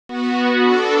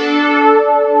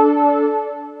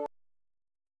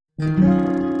Uh-oh,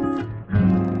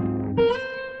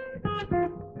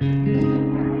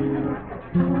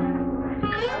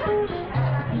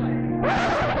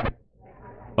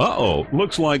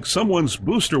 looks like someone's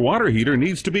booster water heater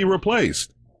needs to be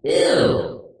replaced.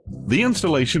 Ew. The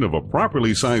installation of a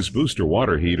properly sized booster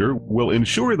water heater will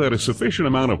ensure that a sufficient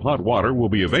amount of hot water will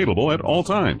be available at all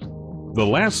times. The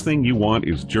last thing you want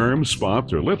is germs,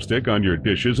 spots, or lipstick on your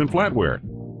dishes and flatware.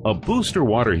 A booster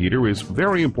water heater is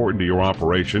very important to your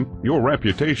operation, your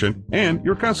reputation, and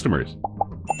your customers.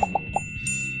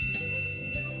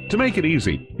 To make it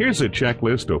easy, here's a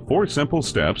checklist of 4 simple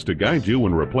steps to guide you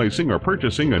when replacing or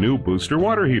purchasing a new booster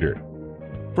water heater.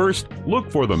 First,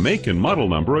 look for the make and model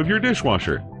number of your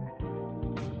dishwasher.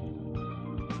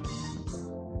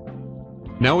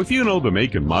 Now, if you know the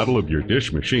make and model of your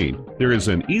dish machine, there is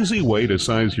an easy way to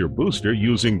size your booster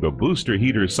using the booster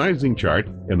heater sizing chart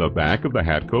in the back of the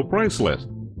Hatco price list.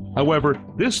 However,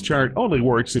 this chart only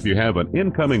works if you have an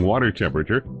incoming water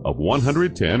temperature of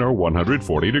 110 or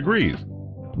 140 degrees.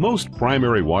 Most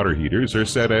primary water heaters are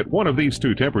set at one of these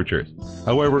 2 temperatures.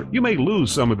 However, you may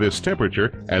lose some of this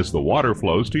temperature as the water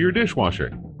flows to your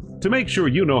dishwasher. To make sure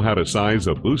you know how to size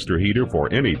a booster heater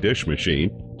for any dish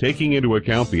machine, taking into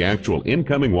account the actual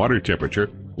incoming water temperature,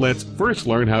 let's first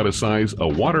learn how to size a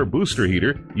water booster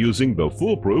heater using the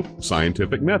foolproof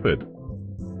scientific method.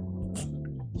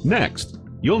 Next,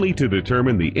 you'll need to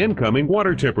determine the incoming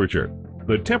water temperature,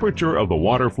 the temperature of the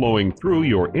water flowing through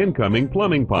your incoming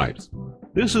plumbing pipes.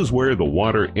 This is where the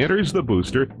water enters the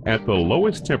booster at the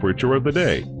lowest temperature of the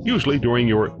day, usually during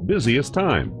your busiest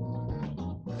time.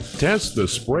 Test the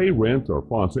spray rinse or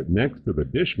faucet next to the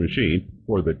dish machine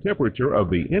for the temperature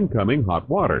of the incoming hot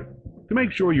water. To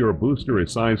make sure your booster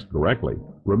is sized correctly,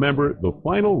 remember the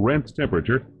final rinse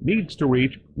temperature needs to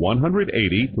reach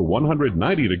 180 to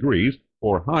 190 degrees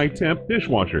for high-temp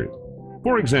dishwashers.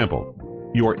 For example,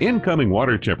 your incoming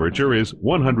water temperature is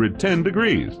 110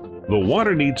 degrees. The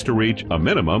water needs to reach a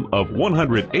minimum of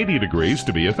 180 degrees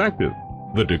to be effective.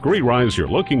 The degree rise you're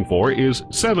looking for is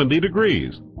 70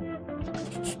 degrees.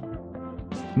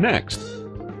 Next,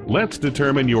 let's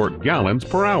determine your gallons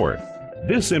per hour.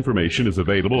 This information is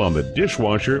available on the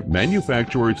dishwasher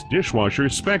manufacturer's dishwasher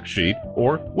spec sheet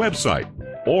or website,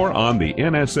 or on the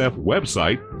NSF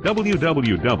website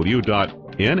www.nsf.org.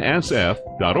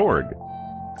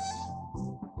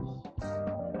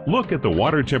 Look at the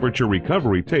water temperature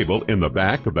recovery table in the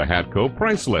back of the Hatco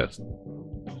price list.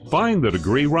 Find the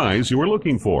degree rise you are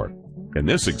looking for. In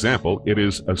this example, it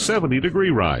is a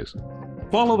 70-degree rise.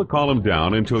 Follow the column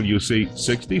down until you see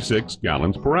 66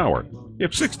 gallons per hour.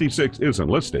 If 66 isn't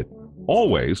listed,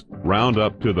 always round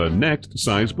up to the next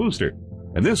size booster.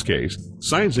 In this case,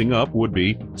 sizing up would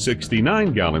be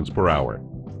 69 gallons per hour.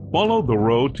 Follow the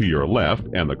row to your left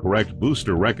and the correct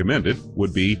booster recommended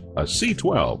would be a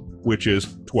C12, which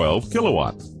is 12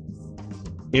 kilowatts.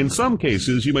 In some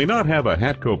cases, you may not have a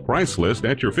Hatco price list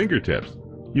at your fingertips.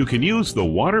 You can use the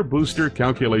water booster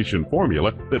calculation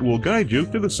formula that will guide you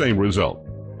to the same result.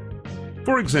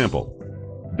 For example,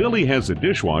 Billy has a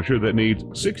dishwasher that needs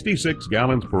 66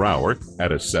 gallons per hour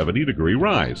at a 70-degree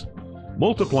rise.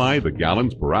 Multiply the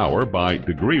gallons per hour by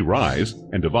degree rise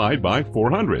and divide by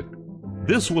 400.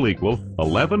 This will equal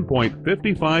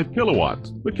 11.55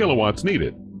 kilowatts, the kilowatts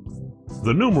needed.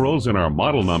 The numerals in our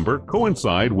model number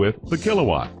coincide with the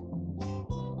kilowatt.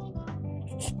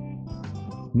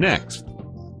 Next,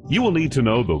 you will need to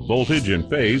know the voltage and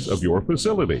phase of your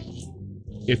facility.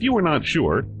 If you are not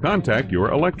sure, contact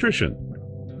your electrician.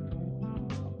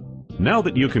 Now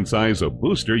that you can size a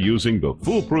booster using the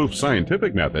foolproof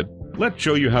scientific method, let's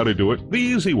show you how to do it the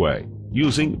easy way,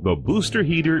 using the booster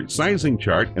heater sizing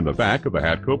chart in the back of the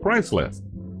Hatco price list.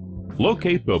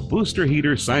 Locate the booster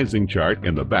heater sizing chart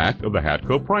in the back of the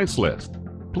Hatco price list.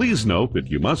 Please note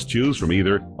that you must choose from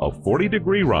either a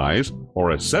 40-degree rise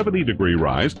or a 70-degree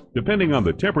rise, depending on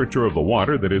the temperature of the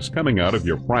water that is coming out of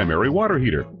your primary water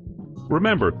heater.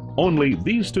 Remember, only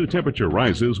these 2 temperature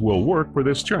rises will work for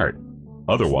this chart.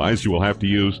 Otherwise, you will have to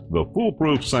use the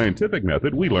foolproof scientific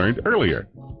method we learned earlier.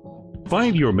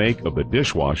 Find your make of the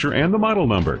dishwasher and the model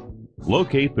number.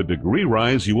 Locate the degree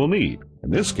rise you will need. In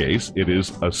this case, it is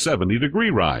a 70-degree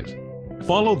rise.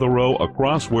 Follow the row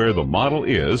across where the model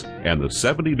is and the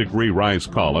 70-degree rise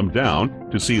column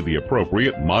down to see the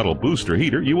appropriate model booster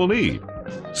heater you will need.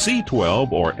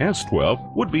 C12 or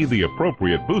S12 would be the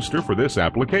appropriate booster for this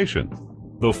application.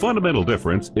 The fundamental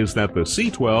difference is that the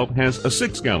C12 has a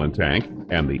 6-gallon tank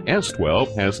and the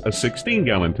S12 has a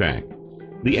 16-gallon tank.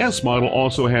 The S model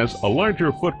also has a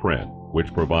larger footprint,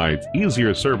 which provides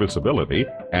easier serviceability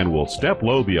and will step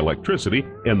load the electricity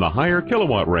in the higher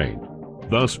kilowatt range.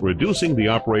 thus reducing the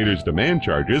operator's demand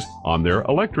charges on their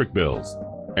electric bills.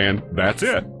 And that's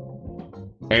it.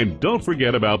 And don't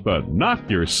forget about the knock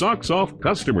your socks off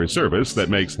customer service that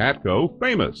makes Hatco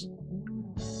famous.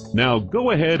 Now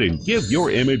go ahead and give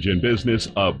your image and business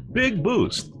a big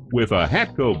boost with a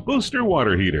Hatco Booster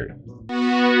Water Heater.